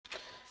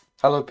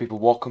Hello people,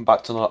 welcome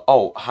back to another—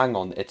 oh, hang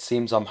on, it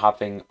seems I'm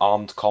having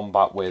armed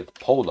combat with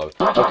Polo.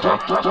 Okay,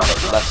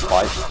 let's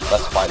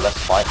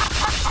fight.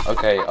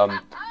 Okay,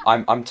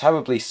 I'm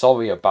terribly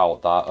sorry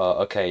about that.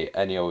 Okay,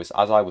 anyways,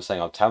 as I was saying,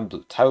 I'm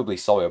terribly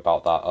sorry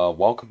about that.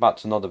 Welcome back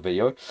to another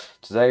video.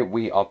 Today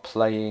we are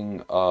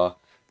playing,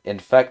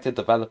 Infected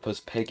Developer's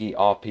Piggy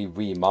RP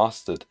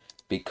Remastered,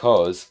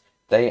 because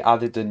they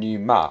added a new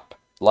map,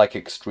 like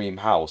Extreme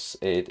House.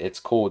 It's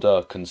called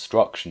a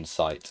construction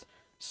site.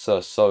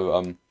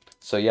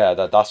 So yeah,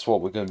 that's what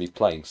we're going to be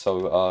playing.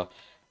 So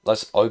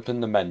let's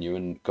open the menu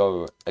and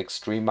go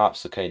extreme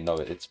maps. Okay, no,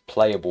 it's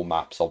playable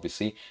maps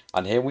obviously.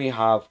 And here we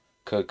have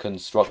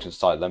construction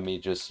site. Let me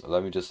just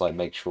like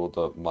make sure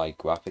that my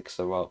graphics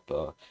are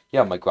up.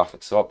 Yeah, my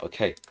graphics are up.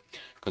 Okay,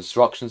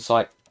 construction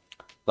site.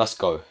 Let's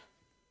go.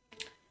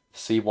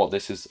 See what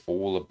this is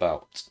all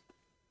about.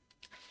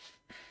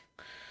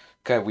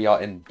 Okay, we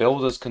are in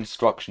builder's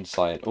construction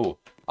site. Oh,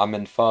 I'm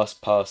in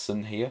first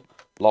person here,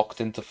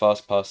 locked into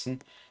first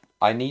person.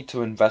 I need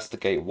to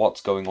investigate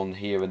what's going on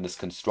here in this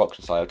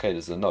construction site. Okay,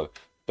 there's a no.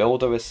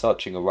 Builder is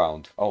searching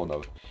around. Oh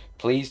no.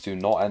 Please do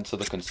not enter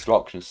the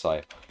construction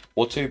site.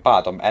 Well, too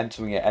bad. I'm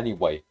entering it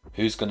anyway.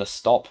 Who's gonna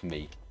stop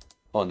me?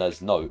 Oh, and there's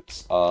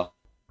notes.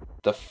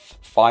 The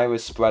fire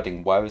is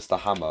spreading. Where is the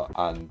hammer?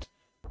 And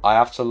I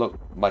have to look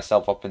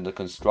myself up in the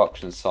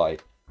construction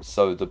site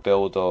so the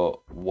builder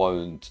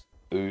won't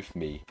oof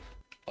me.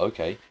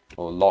 Okay,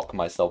 or lock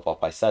myself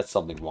up. I said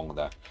something wrong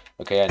there.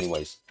 Okay,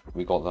 anyways,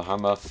 we got the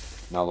hammer.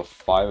 Now the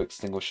fire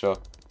extinguisher.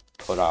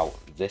 Put out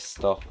this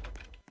stuff.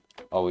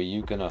 Oh, are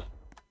you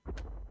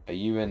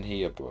in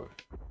here, bro?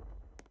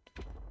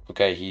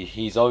 Okay,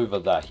 he's over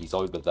there. He's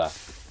over there.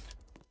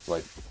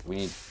 Right, we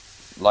need,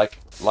 like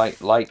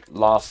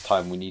last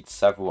time, we need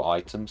several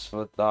items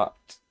for that.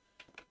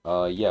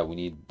 Yeah, we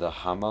need the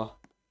hammer.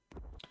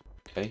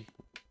 Okay,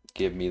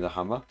 give me the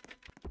hammer.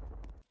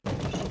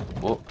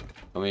 Whoop.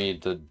 We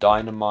need the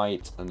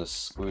dynamite and the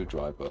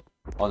screwdriver.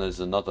 Oh, there's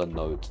another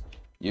note.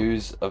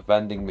 Use a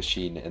vending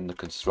machine in the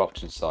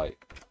construction site.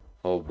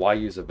 Oh, why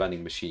use a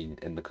vending machine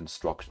in the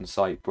construction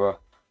site, bruh?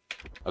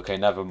 Okay,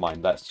 never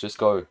mind. Let's just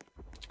go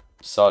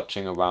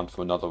searching around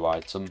for another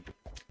item.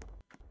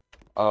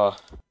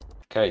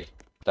 Okay.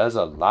 There's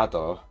a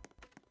ladder,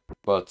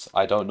 but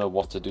I don't know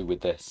what to do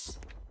with this.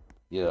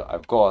 Yeah,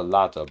 I've got a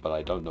ladder, but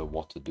I don't know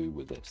what to do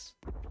with this.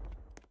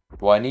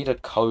 Well, I need a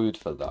code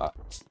for that.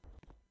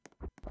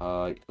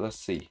 Let's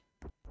see.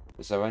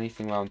 Is there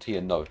anything around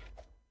here? No.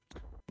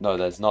 No,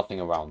 there's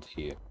nothing around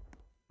here.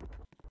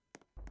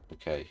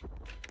 Okay.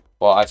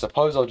 Well, I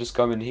suppose I'll just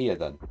go in here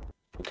then.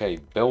 Okay,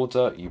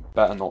 builder, you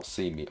better not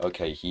see me.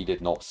 Okay, he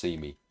did not see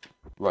me.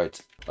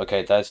 Right.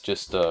 Okay, there's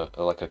just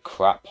like a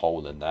crap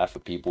hole in there for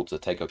people to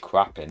take a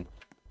crap in.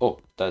 Oh,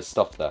 there's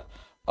stuff there.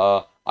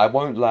 I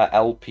won't let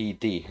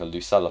LPD,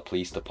 Lucella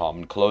Police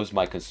Department, close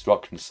my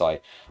construction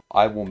site.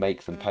 I will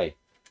make them pay.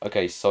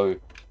 Okay, so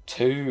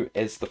 2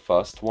 is the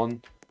first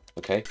one.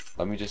 Okay,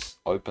 let me just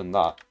open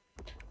that.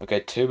 Okay,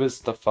 2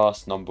 is the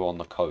first number on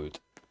the code.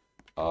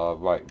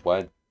 Right,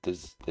 where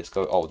does this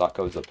go? Oh, that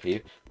goes up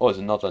here. Oh, there's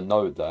another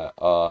note there.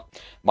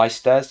 My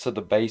stairs to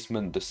the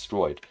basement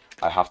destroyed.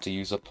 I have to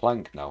use a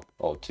plank now.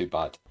 Oh, too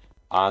bad.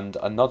 And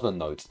another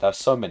note. There's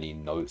so many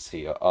notes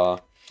here.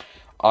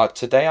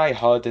 Today I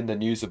heard in the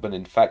news of an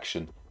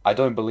infection. I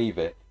don't believe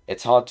it.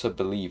 It's hard to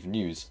believe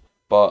news.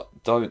 But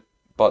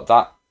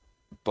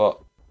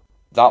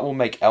that will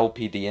make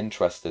LPD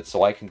interested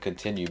so I can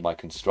continue my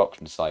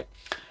construction site.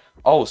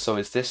 Oh, so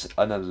is this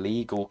an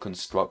illegal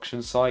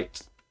construction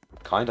site?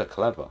 Kinda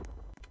clever.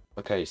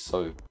 Okay,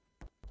 so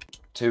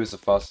 2 is the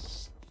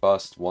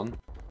first one.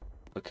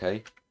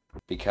 Okay.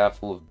 Be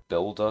careful of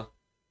builder.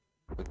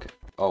 Okay.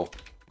 Oh,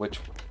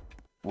 which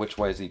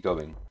way is he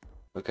going?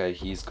 Okay,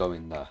 he's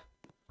going there.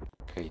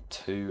 Okay,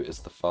 2 is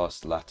the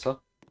first letter.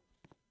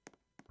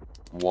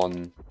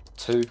 1,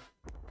 2.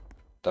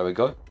 There we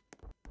go.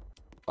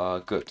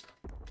 Good.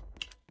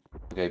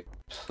 Okay,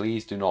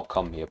 please do not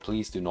come here.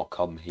 Please do not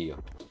come here.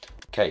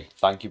 Okay,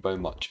 thank you very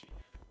much.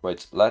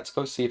 Right, let's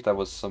go see if there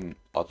was some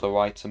other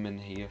item in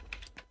here.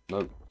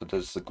 No, but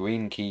there's the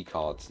green key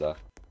cards there.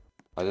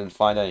 I didn't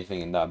find anything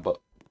in there, but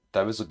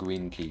there is a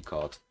green key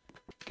card.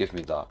 Give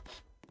me that.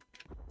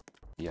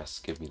 Yes,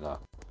 give me that.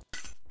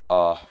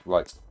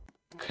 Right.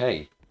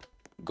 Okay.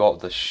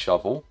 Got the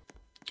shovel.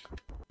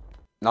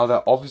 Now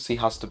there obviously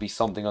has to be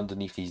something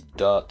underneath these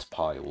dirt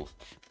piles.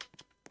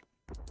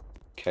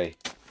 Okay.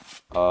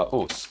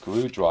 Oh,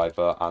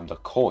 screwdriver and a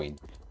coin.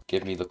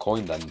 Give me the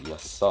coin then,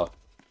 yes sir.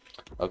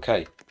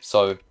 Okay,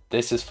 so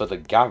this is for the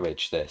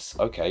garage, this.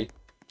 Okay.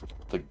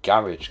 The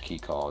garage key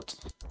card.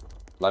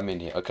 Let me in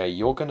here. Okay,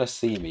 you're gonna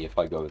see me if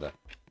I go there.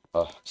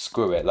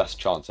 Screw it, let's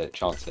chance it.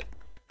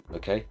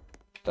 Okay,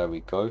 there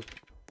we go.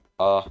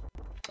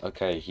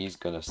 Okay, he's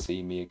gonna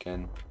see me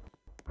again.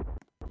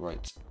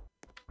 Right.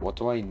 What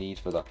do I need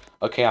for that?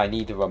 Okay, I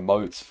need a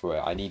remote for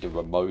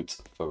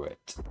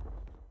it.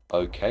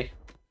 Okay.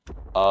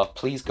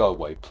 Please go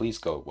away.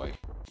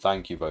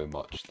 Thank you very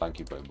much.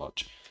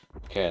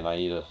 Okay, and I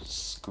need a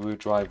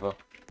screwdriver.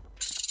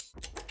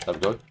 There we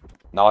go.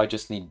 Now I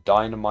just need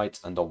dynamite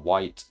and a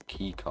white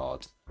key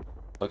card.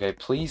 Okay,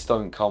 please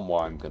don't come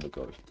where I'm gonna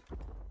go.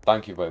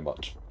 Thank you very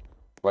much.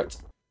 Right,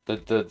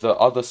 the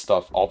other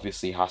stuff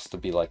obviously has to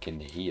be like in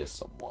here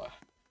somewhere.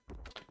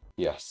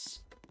 Yes.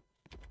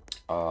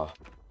 Well,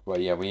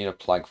 yeah, we need a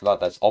plank for that.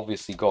 There's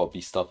obviously got to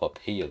be stuff up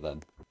here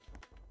then.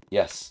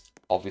 Yes,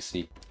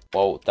 obviously.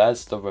 Well,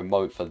 there's the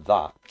remote for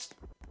that.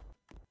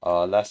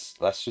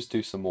 Let's just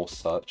do some more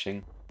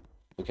searching.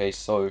 Okay,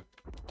 so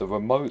the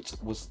remote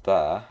was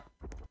there.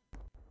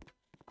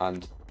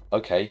 And,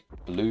 okay,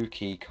 blue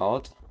key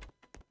card.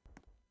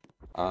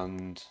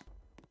 And,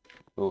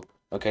 oh,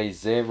 okay,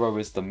 0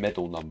 is the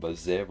middle number.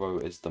 0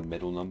 is the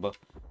middle number.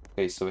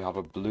 Okay, so we have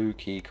a blue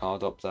key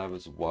card up there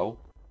as well.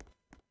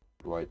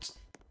 Right.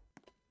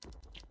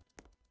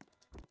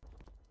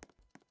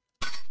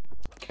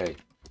 Okay.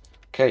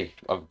 Okay,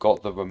 I've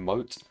got the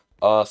remote.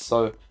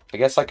 So I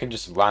guess I can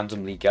just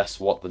randomly guess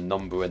what the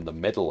number in the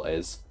middle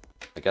is.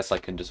 I guess I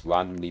can just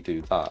randomly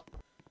do that.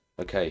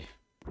 Okay.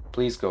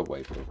 Please go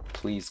away, bro.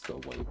 Please go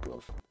away,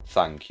 bro.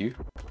 Thank you.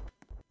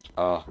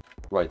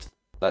 Right.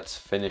 Let's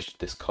finish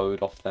this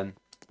code off then.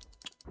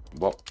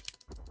 What?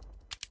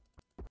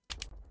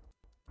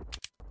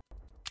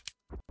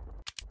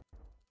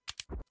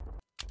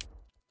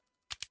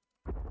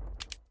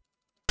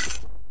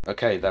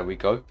 Okay, there we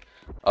go.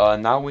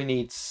 Now we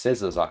need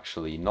scissors,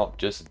 actually, not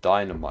just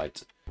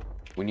dynamite.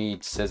 We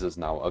need scissors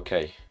now.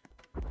 Okay.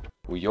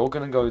 Well, you're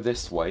gonna go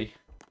this way,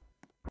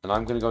 and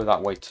I'm gonna go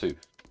that way too.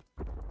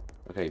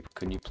 Okay,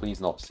 can you please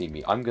not see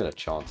me? I'm gonna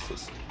chance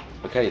this.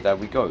 Okay, there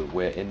we go.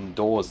 We're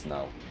indoors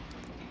now.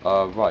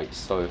 Right,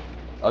 so...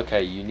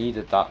 Okay, you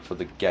needed that for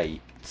the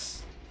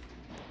gates.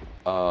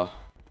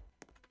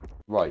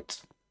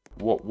 Right.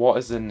 What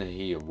is in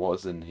here? What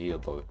is in here,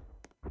 though?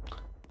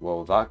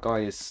 Well, that guy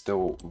is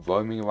still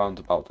roaming around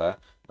about there.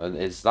 And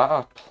is that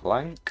a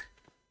plank?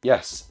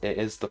 Yes, it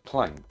is the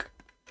plank.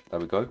 There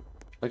we go.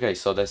 Okay,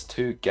 so there's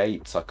 2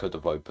 gates I could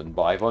have opened,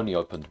 but I've only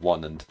opened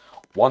 1, and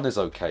 1 is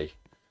okay.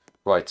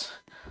 Right,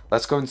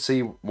 let's go and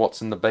see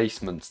what's in the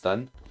basements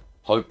then.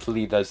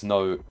 Hopefully there's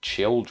no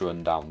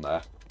children down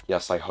there.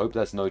 Yes, I hope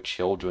there's no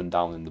children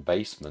down in the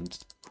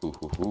basement. Hoo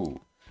hoo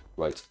hoo.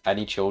 Right,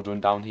 any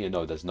children down here?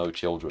 No, there's no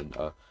children.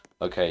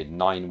 Okay,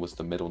 9 was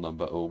the middle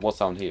number. Oh, what's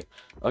down here?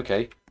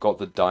 Okay, got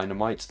the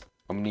dynamite.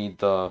 I need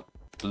the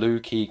blue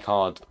key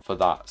card for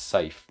that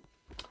safe.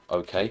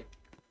 Okay.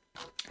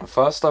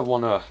 First, I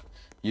want to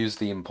use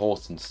the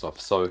important stuff.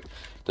 So,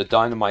 the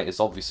dynamite is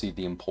obviously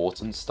the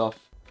important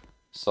stuff.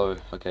 So,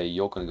 okay,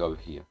 you're going to go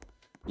here.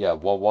 Yeah,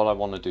 well, what I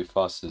want to do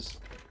first is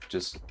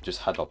just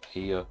head up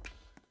here.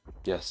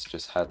 Yes,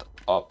 just head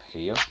up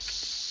here.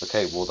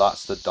 Okay, well,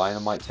 that's the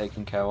dynamite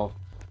taken care of.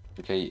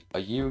 Okay, are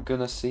you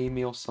gonna see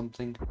me or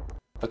something?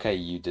 Okay,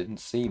 you didn't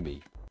see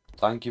me.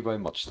 Thank you very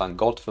much. Thank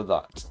God for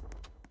that.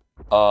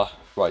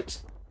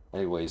 Right.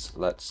 Anyways,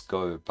 let's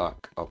go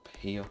back up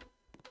here.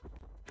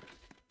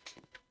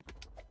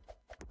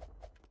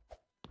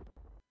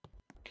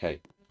 Okay.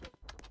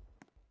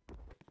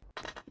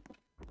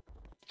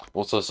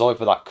 Also, sorry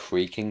for that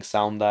creaking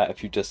sound there.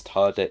 If you just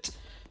heard it,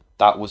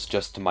 that was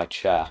just my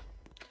chair.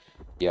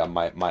 Yeah,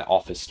 my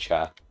office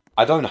chair.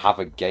 I don't have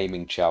a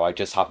gaming chair, I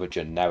just have a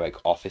generic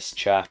office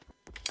chair.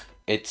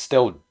 It's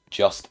still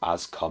just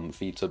as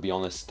comfy, to be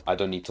honest. I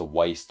don't need to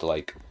waste,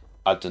 like,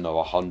 I don't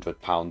know,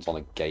 £100 on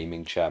a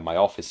gaming chair. My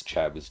office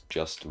chair is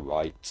just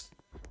right.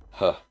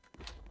 Huh.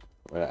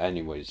 Well,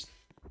 anyways.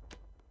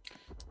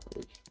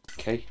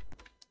 Okay,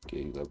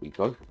 there we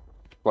go.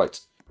 Right,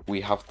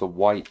 we have the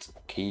white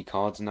key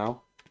cards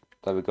now.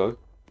 There we go.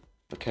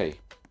 Okay,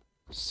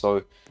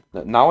 so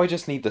now I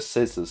just need the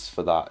scissors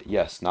for that.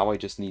 Yes, now I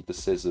just need the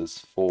scissors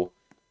for,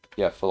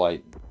 yeah, for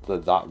like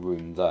that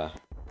room there.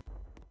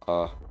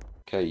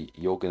 Okay,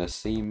 you're gonna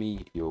see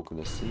me. You're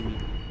gonna see me.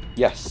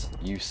 Yes,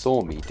 you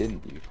saw me,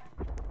 didn't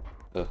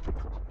you?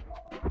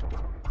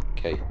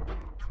 Okay.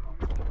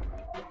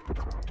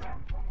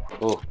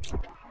 Oh,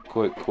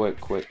 quick.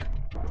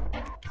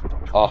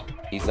 Oh,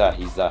 he's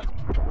there.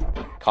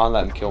 Can't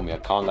let him kill me. I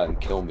can't let him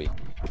kill me.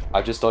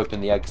 I just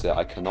opened the exit.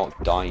 I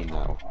cannot die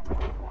now.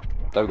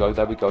 There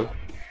we go.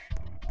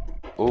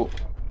 Oh,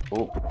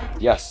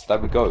 yes, there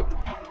we go.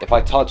 If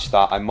I touch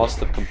that, I must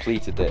have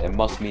completed it. It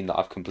must mean that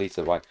I've completed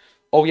it, right?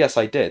 Oh, yes,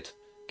 I did.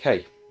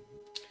 Okay.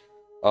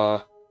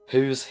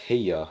 Who's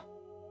here?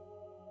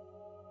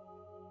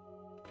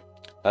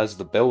 As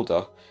the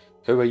builder.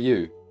 Who are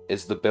you?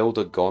 Is the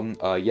builder gone?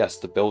 Yes,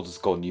 the builder's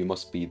gone. You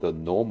must be the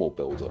normal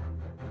builder.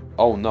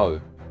 Oh, no.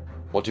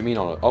 What do you mean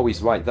on it? Oh,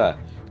 he's right there.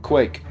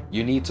 Quick,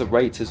 you need to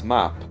rate his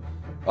map.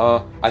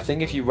 I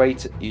think if you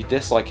rate it, you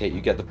dislike it,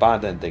 you get the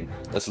bad ending.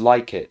 Let's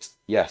like it.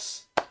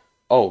 Yes.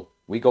 Oh,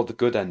 we got the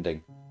good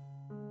ending.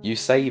 You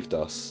saved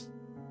us.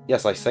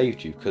 Yes, I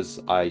saved you,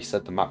 because I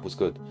said the map was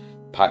good.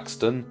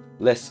 Paxton,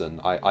 listen,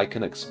 I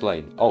can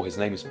explain. Oh, his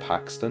name is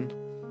Paxton?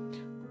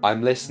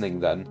 I'm listening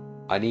then.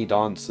 I need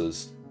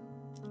answers.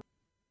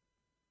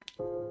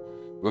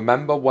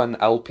 Remember when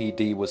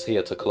LPD was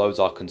here to close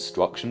our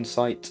construction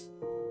site?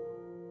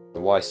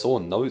 Well, I saw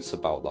notes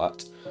about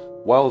that.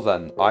 Well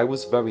then, I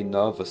was very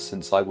nervous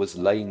since I was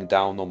laying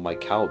down on my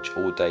couch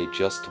all day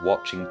just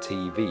watching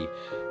TV.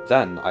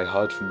 Then I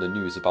heard from the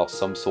news about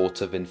some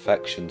sort of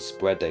infection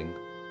spreading.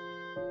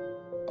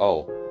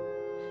 Oh.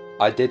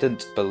 I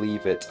didn't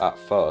believe it at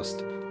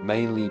first,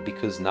 mainly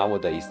because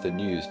nowadays the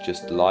news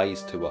just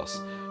lies to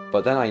us.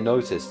 But then I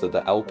noticed that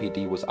the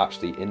LPD was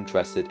actually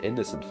interested in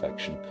this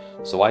infection,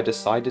 so I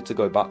decided to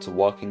go back to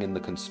working in the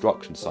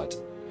construction site.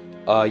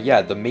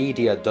 Yeah, the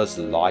media does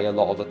lie a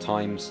lot of the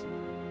times.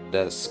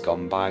 They're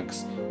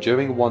scumbags.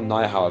 During one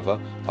night, however,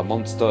 a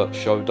monster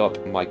showed up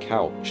on my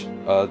couch.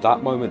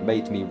 That moment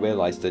made me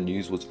realise the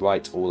news was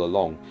right all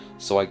along,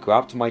 so I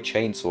grabbed my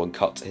chainsaw and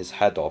cut his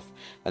head off,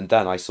 and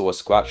then I saw a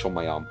scratch on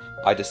my arm.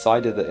 I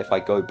decided that if I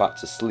go back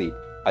to sleep,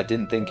 I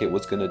didn't think it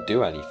was gonna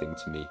do anything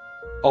to me.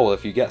 Oh, well,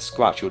 if you get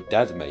scratched, you're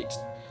dead, mate.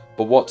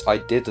 But what I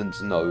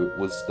didn't know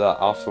was that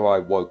after I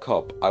woke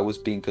up, I was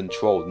being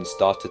controlled and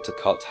started to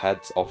cut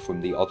heads off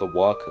from the other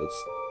workers.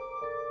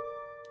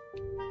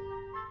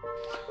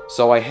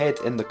 So I hid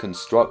in the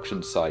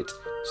construction site,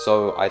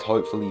 so I'd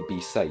hopefully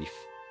be safe.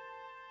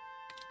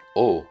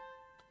 Oh,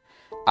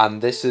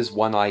 and this is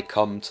when I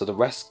come to the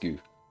rescue.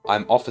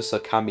 I'm Officer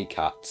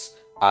Kamikatz,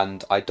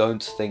 and I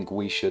don't think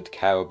we should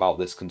care about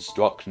this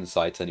construction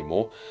site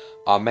anymore.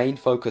 Our main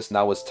focus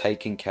now is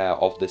taking care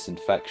of this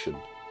infection.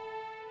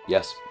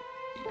 Yes.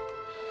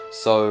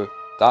 So,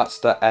 that's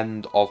the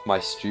end of my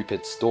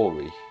stupid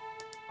story.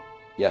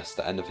 Yes,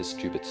 the end of his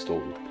stupid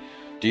story.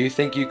 Do you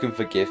think you can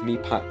forgive me,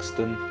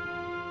 Paxton?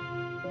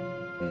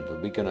 Are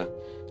we gonna...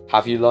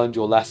 Have you learned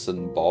your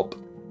lesson, Bob?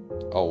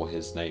 Oh,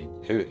 his name.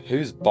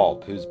 Who's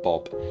Bob? Who's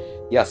Bob?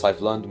 Yes,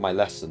 I've learned my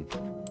lesson.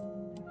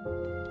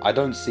 I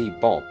don't see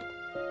Bob.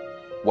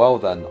 Well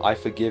then, I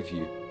forgive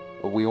you.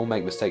 We all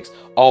make mistakes.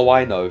 Oh,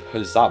 I know.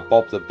 Is that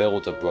Bob the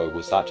Builder, bro?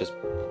 Was that just...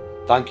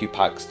 Thank you,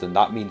 Paxton.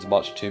 That means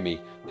much to me.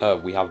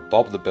 We have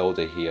Bob the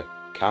Builder here.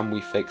 Can we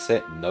fix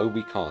it? No,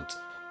 we can't.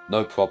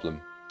 No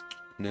problem.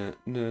 No.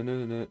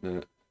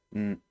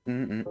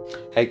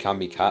 Hey,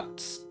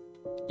 Kamikatz.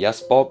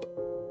 Yes, Bob?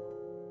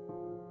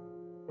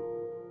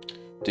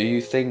 Do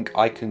you think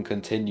I can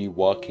continue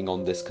working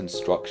on this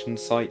construction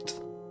site?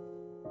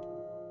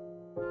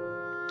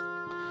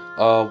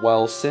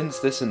 Well, since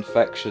this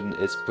infection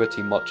is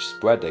pretty much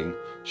spreading,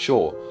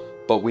 sure,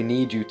 but we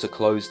need you to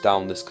close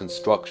down this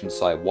construction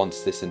site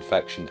once this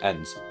infection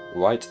ends,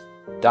 right?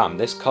 Damn,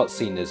 this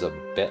cutscene is a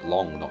bit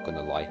long, not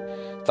gonna lie.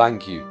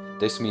 Thank you,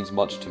 this means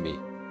much to me.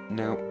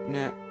 No.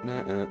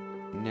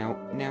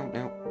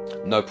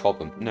 No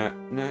problem. No.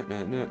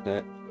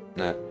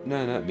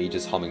 Me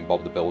just humming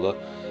Bob the Builder.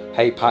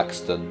 Hey,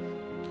 Paxton.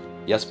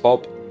 Yes,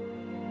 Bob?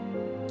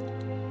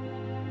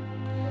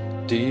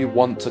 Do you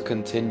want to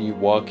continue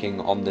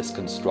working on this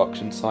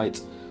construction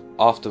site?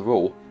 After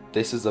all,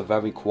 this is a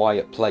very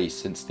quiet place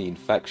since the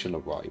infection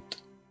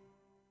arrived.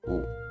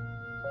 Ooh.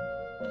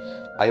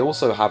 I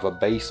also have a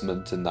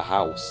basement in the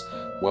house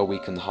where we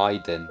can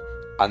hide in,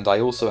 and I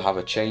also have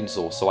a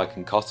chainsaw so I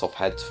can cut off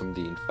heads from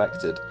the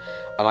infected,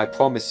 and I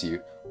promise you,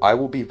 I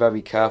will be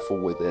very careful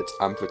with it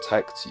and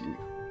protect you.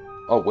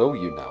 Oh, will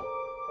you now?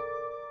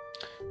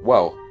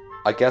 Well,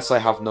 I guess I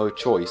have no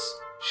choice,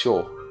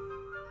 sure.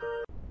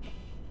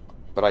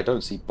 But I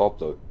don't see Bob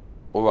though.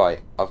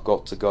 Alright, I've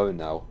got to go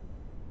now.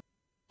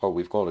 Oh,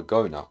 we've got to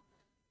go now.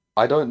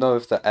 I don't know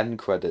if the end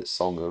credits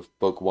song of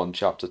Book 1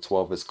 Chapter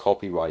 12 is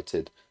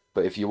copyrighted,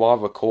 but if you are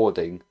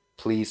recording,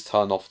 please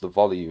turn off the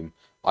volume.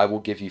 I will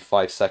give you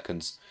 5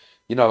 seconds.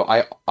 You know,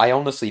 I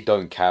honestly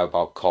don't care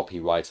about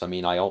copyright. I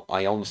mean, I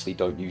honestly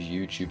don't use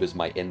YouTube as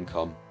my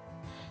income.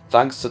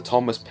 Thanks to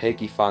Thomas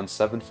Piggy Fan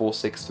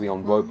 7463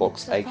 on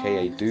Roblox,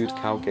 aka Dude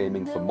Cow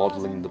Gaming, for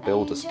modelling the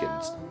builder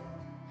skins.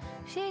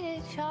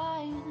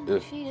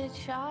 Ugh.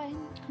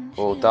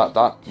 Well,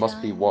 that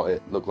must be what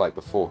it looked like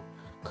before.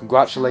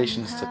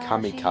 Congratulations to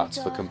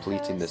Kamikatz for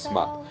completing this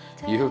map.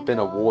 You have been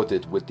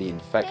awarded with the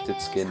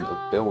infected skin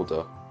of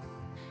Builder.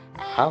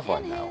 Have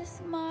I now?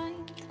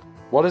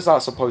 What is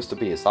that supposed to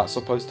be? Is that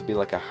supposed to be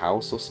like a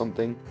house or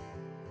something?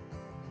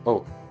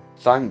 Oh,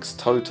 thanks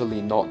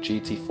totally not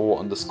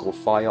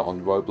GT4_fire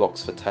on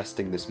Roblox for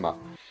testing this map.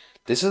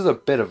 This is a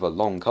bit of a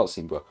long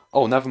cutscene, bro.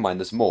 Oh, never mind,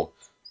 there's more.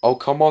 Oh,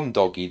 come on,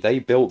 doggy. They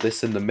built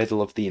this in the middle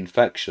of the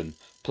infection.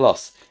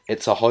 Plus,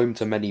 it's a home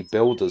to many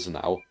builders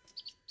now.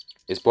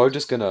 Is bro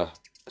just gonna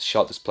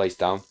shut this place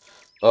down?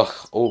 Ugh,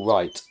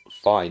 alright,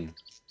 fine.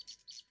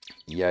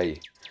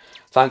 Yay.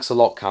 Thanks a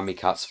lot,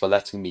 Kamikatz, for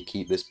letting me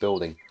keep this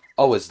building.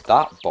 Oh, is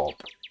that Bob?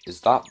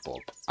 Is that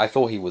Bob? I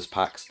thought he was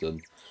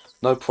Paxton.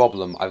 No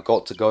problem, I've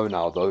got to go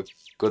now, though.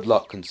 Good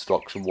luck,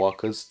 construction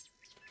workers.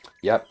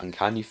 Yep, and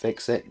can you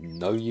fix it?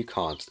 No, you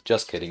can't.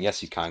 Just kidding,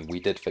 yes you can, we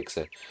did fix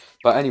it.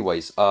 But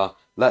anyways,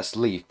 let's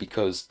leave,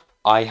 because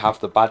I have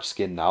the badge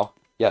skin now.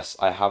 Yes,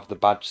 I have the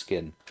badge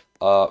skin.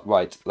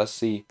 Right, let's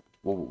see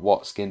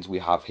what skins we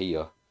have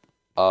here.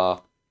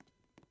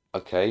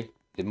 Okay,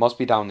 it must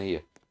be down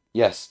here.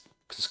 Yes,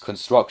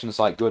 construction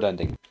site good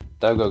ending.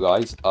 There we go,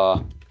 guys.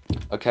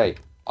 Okay,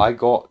 I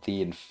got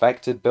the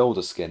infected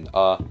builder skin.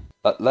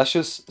 Let's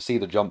just see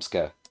the jump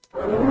scare.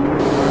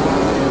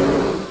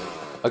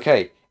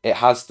 Okay, It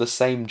has the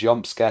same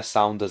jump scare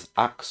sound as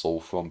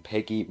Axel from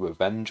Piggy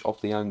Revenge of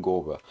the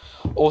Angora.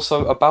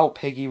 Also, about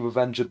Piggy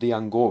Revenge of the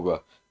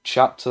Angora,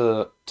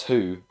 Chapter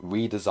 2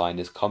 redesign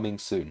is coming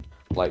soon.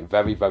 Like,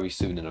 very, very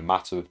soon, in a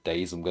matter of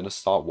days. I'm going to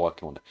start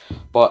working on it.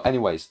 But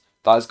anyways,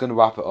 that is going to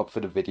wrap it up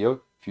for the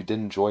video. If you did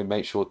enjoy,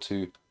 make sure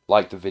to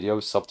like the video,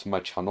 sub to my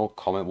channel,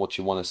 comment what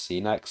you want to see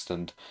next,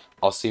 and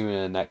I'll see you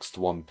in the next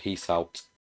one. Peace out.